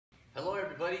Hello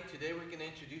everybody, today we're going to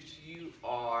introduce to you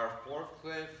our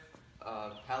forklift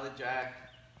pallet jack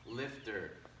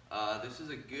lifter. This is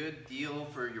a good deal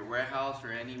for your warehouse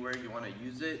or anywhere you want to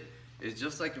use it. It's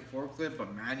just like a forklift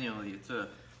but manually. It's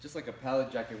just like a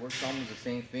pallet jack. It works almost the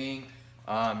same thing.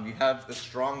 You have the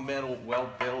strong metal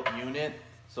well-built unit,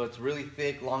 so it's really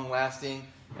thick, long-lasting.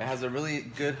 It has a really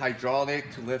good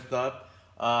hydraulic to lift up.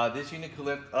 This unit can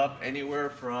lift up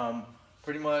anywhere from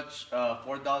pretty much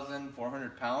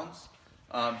 4,400 pounds.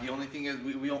 The only thing is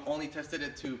we only tested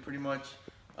it to pretty much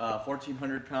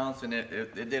 1,400 pounds, and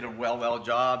it did a well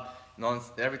job.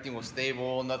 Everything was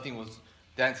stable, nothing was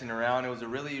dancing around. It was a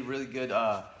really good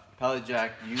pallet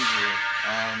jack user.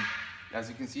 As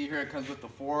you can see here, it comes with the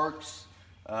forks.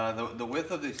 The width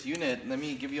of this unit, let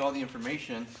me give you all the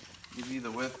information. Give you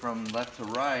the width from left to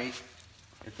right.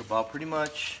 It's about pretty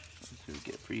much, let's see what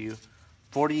we get for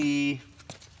you,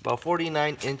 about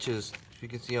 49 inches, if you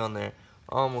can see on there.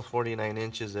 Almost 49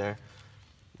 inches there.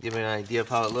 Give you an idea of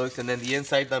how it looks. And then the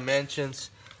inside dimensions,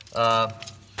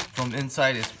 from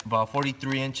inside is about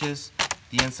 43 inches.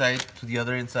 The inside to the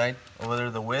other inside, over there,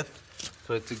 the width.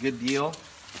 So it's a good deal.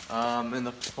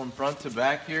 And from front to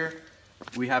back here,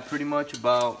 we have pretty much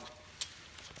about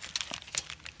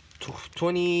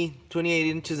 28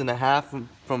 inches and a half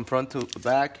from front to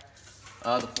back.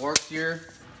 The forks here,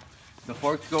 the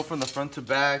forks go from the front to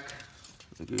back.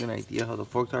 I'll give you an idea how the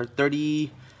forks are.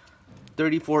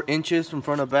 34 inches from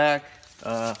front to back.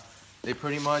 They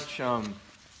pretty much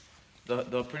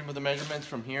the measurements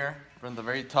from here, from the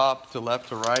very top to left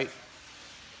to right,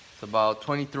 it's about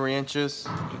 23 inches.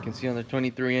 You can see on the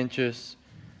 23 inches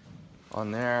on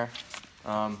there.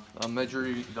 I'll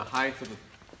measure the height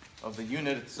of the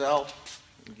unit itself.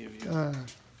 I'll give you an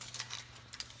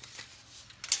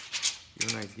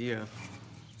idea.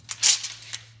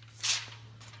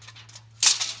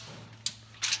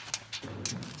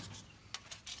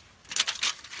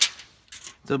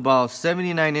 It's about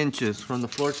 79 inches from the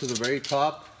floor to the very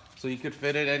top, so you could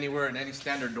fit it anywhere in any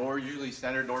standard door. Usually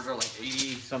standard doors are like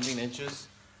 80 something inches.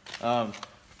 And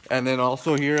then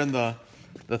also here in the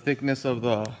thickness of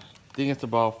the, I think it's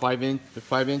about 5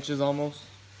 inches almost,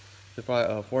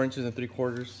 4 inches and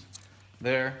 3/4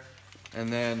 there.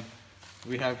 And then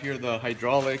we have here the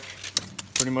hydraulic,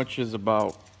 pretty much is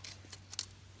about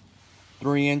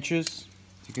 3 inches.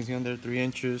 You can see on there 3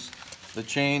 inches. The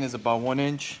chain is about 1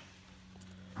 inch.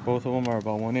 Both of them are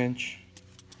about 1 inch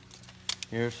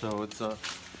here, so it's a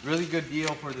really good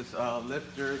deal for this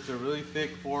lifter. It's a really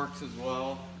thick forks as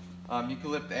well. You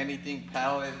can lift anything,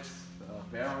 pallets,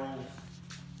 barrels.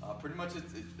 Pretty much it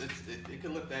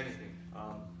can lift anything.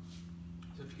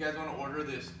 So if you guys want to order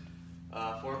this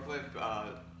forklift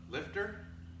lifter,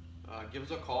 give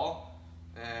us a call,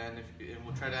 and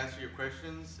we'll try to answer your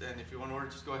questions. And if you want to order,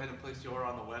 just go ahead and place the order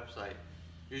on the website.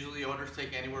 Usually orders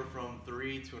take anywhere from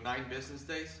 3 to 9 business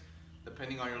days,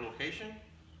 depending on your location.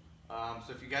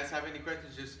 So if you guys have any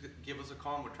questions, just give us a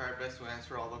call and we'll try our best to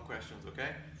answer all the questions,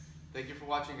 okay? Thank you for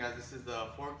watching, guys. This is the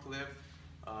forklift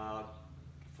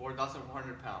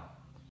 4,400 pound.